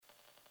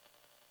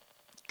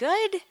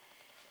good?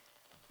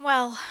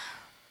 Well,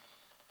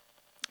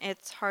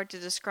 it's hard to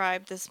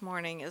describe this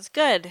morning as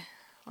good,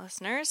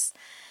 listeners.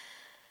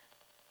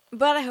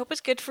 But I hope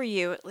it's good for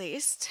you at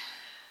least.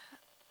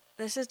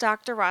 This is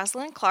Dr.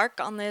 Rosalind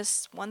Clark on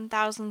this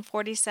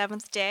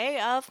 1047th day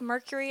of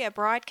Mercury, a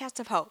broadcast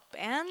of hope.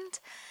 And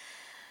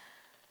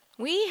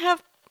we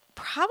have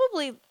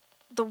probably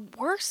the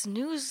worst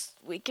news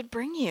we could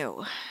bring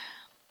you.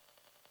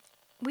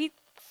 We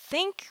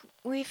think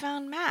we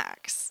found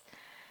Max.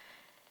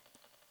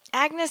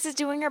 Agnes is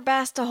doing her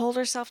best to hold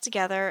herself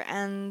together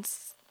and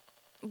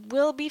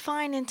will be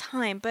fine in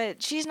time,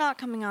 but she's not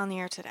coming on the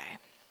air today.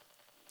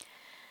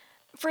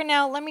 For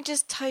now, let me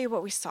just tell you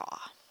what we saw.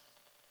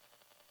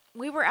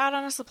 We were out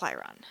on a supply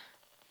run.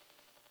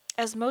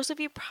 As most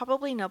of you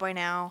probably know by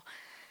now,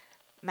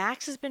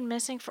 Max has been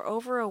missing for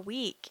over a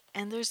week,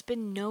 and there's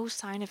been no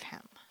sign of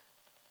him.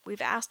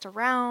 We've asked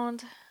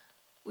around,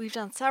 we've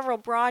done several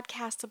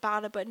broadcasts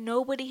about it, but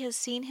nobody has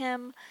seen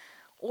him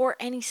or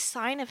any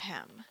sign of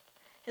him.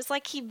 It's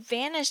like he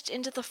vanished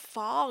into the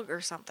fog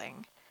or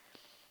something.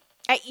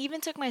 I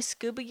even took my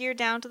scuba gear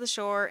down to the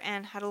shore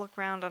and had a look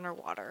around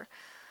underwater.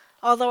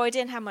 Although I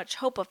didn't have much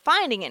hope of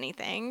finding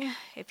anything.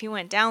 If he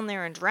went down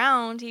there and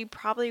drowned, he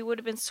probably would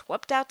have been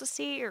swept out to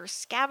sea or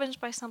scavenged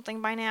by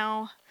something by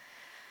now.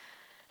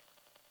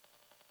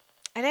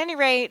 At any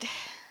rate,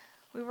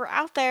 we were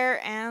out there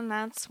and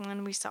that's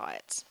when we saw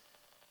it.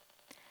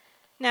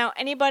 Now,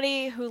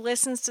 anybody who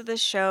listens to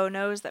this show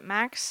knows that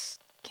Max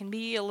can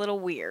be a little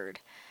weird.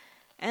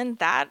 And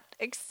that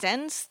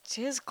extends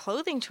to his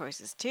clothing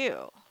choices,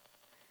 too.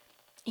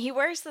 He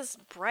wears this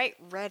bright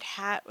red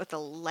hat with a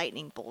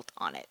lightning bolt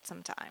on it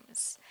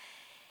sometimes.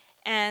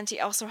 And he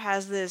also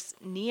has this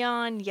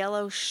neon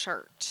yellow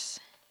shirt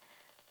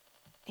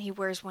he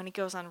wears when he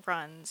goes on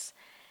runs.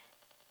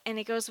 And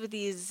it goes with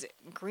these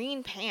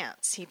green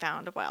pants he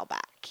found a while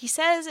back. He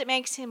says it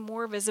makes him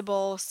more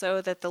visible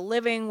so that the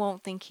living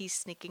won't think he's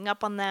sneaking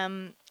up on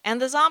them, and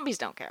the zombies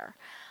don't care.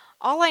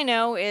 All I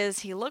know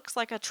is he looks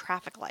like a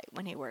traffic light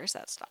when he wears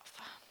that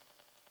stuff.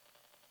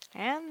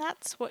 And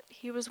that's what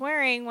he was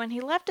wearing when he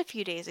left a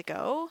few days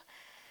ago.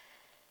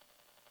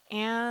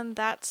 And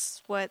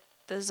that's what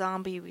the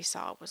zombie we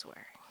saw was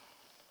wearing.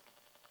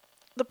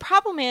 The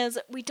problem is,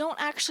 we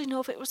don't actually know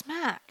if it was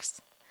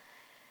Max.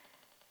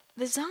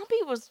 The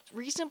zombie was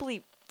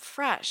reasonably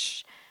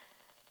fresh,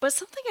 but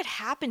something had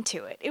happened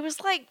to it. It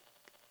was like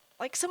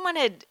someone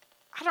had,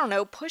 I don't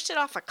know, pushed it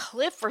off a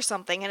cliff or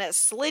something and it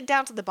slid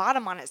down to the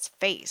bottom on its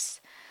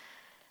face.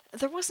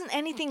 There wasn't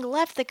anything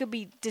left that could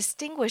be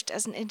distinguished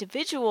as an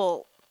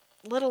individual,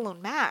 let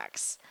alone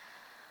Max.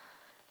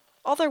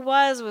 All there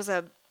was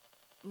a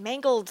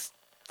mangled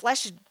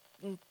flesh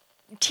and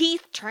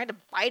teeth trying to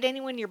bite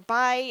anyone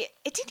nearby.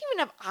 It didn't even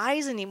have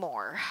eyes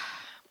anymore.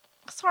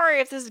 Sorry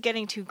if this is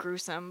getting too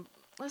gruesome,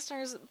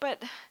 listeners,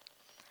 but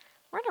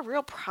we're in a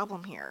real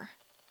problem here.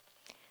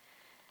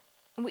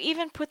 We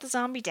even put the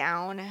zombie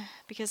down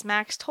because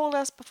Max told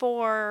us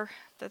before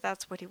that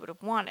that's what he would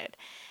have wanted.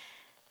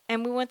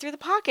 And we went through the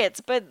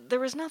pockets, but there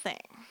was nothing.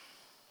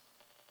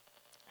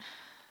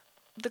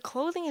 The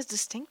clothing is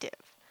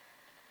distinctive.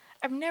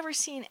 I've never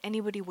seen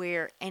anybody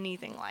wear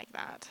anything like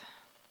that.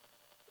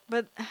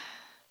 But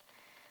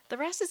the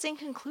rest is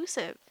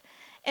inconclusive.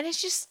 And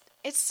it's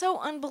so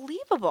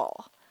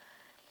unbelievable.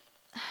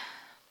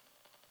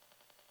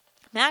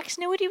 Max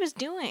knew what he was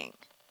doing.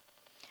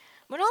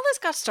 When all this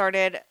got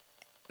started,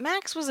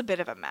 Max was a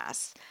bit of a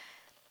mess.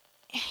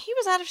 He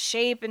was out of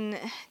shape and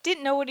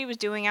didn't know what he was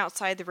doing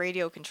outside the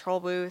radio control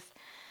booth.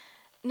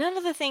 None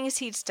of the things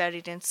he'd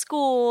studied in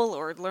school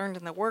or learned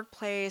in the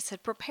workplace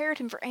had prepared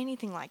him for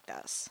anything like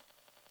this.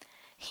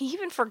 He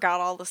even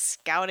forgot all the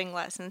scouting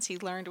lessons he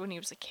learned when he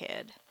was a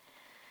kid.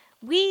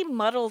 We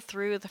muddled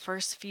through the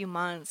first few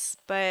months,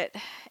 but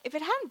if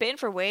it hadn't been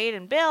for Wade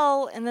and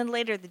Bill, and then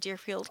later the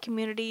Deerfield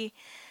community,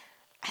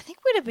 I think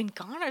we'd have been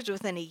goners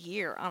within a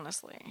year,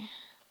 honestly.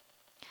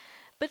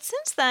 But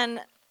since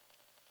then,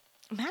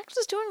 Max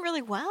was doing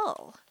really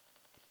well.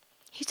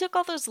 He took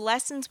all those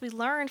lessons we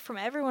learned from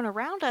everyone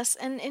around us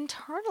and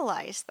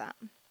internalized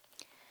them.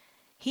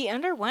 He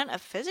underwent a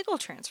physical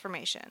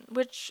transformation,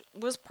 which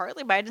was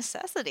partly by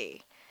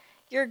necessity.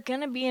 You're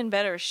going to be in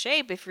better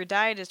shape if your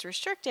diet is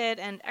restricted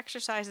and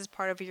exercise is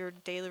part of your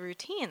daily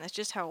routine. That's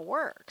just how it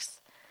works.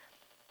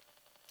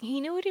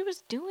 He knew what he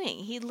was doing.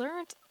 He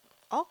learned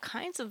all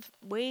kinds of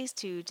ways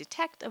to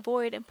detect,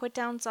 avoid, and put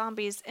down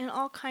zombies in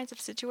all kinds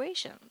of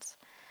situations.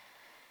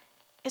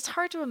 It's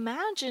hard to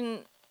imagine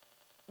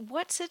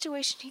what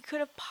situation he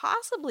could have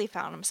possibly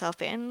found himself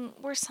in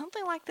where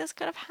something like this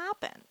could have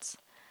happened.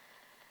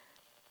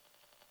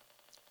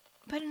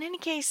 But in any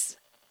case,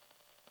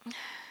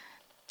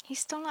 he's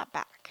still not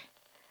back.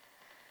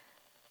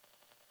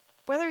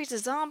 Whether he's a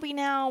zombie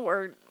now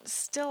or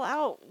still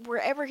out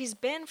wherever he's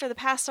been for the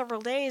past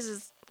several days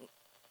is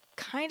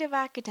kind of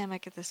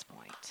academic at this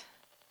point.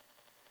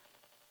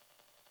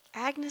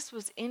 Agnes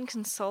was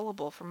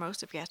inconsolable for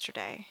most of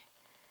yesterday,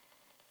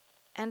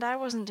 and I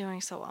wasn't doing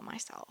so well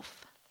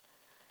myself.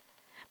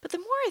 But the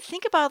more I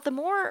think about it, the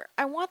more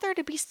I want there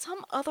to be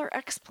some other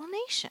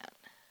explanation.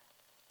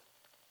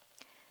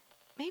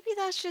 Maybe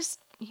that's just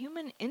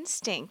human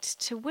instinct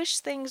to wish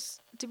things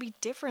to be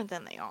different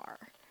than they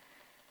are.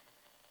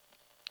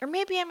 Or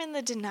maybe I'm in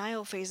the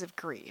denial phase of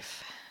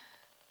grief.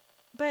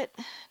 But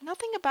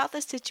nothing about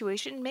this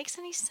situation makes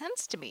any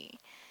sense to me.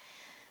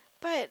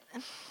 But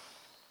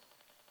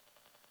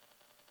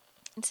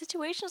in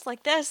situations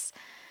like this,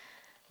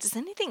 does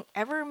anything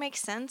ever make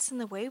sense in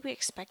the way we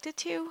expect it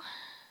to?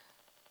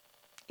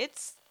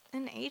 It's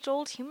an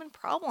age-old human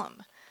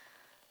problem.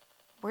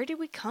 Where do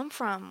we come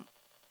from?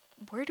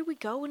 Where do we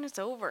go when it's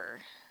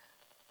over?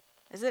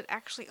 Is it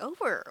actually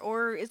over,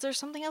 or is there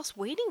something else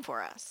waiting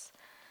for us?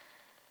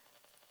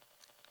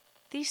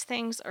 These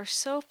things are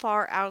so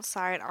far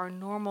outside our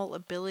normal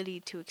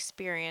ability to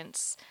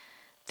experience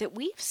that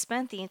we've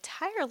spent the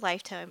entire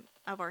lifetime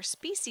of our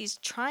species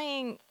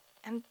trying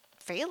and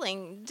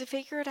failing to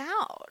figure it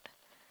out.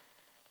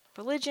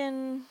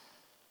 Religion,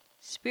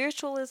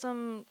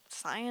 spiritualism,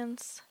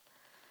 science,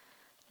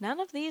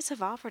 none of these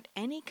have offered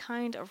any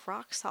kind of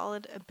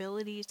rock-solid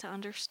ability to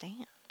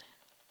understand.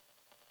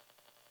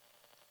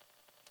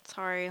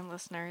 Sorry,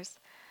 listeners,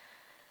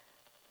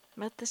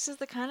 but this is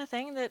the kind of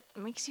thing that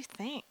makes you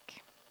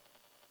think.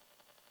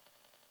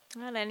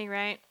 At any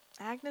rate,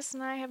 Agnes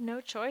and I have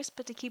no choice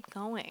but to keep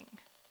going.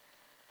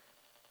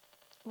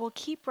 We'll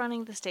keep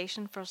running the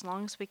station for as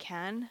long as we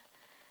can,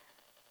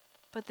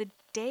 but the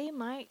day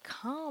might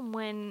come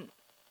when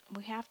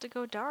we have to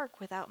go dark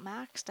without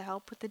Max to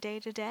help with the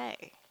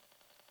day-to-day.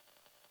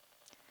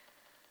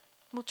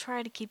 We'll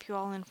try to keep you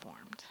all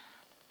informed.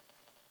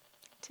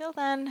 Till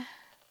then,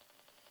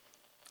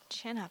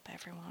 chin up,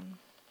 everyone.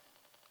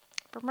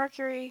 For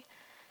Mercury,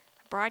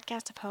 a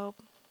broadcast of hope,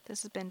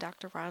 this has been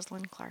Dr.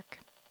 Rosalind Clark.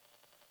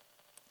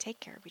 Take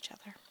care of each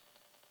other.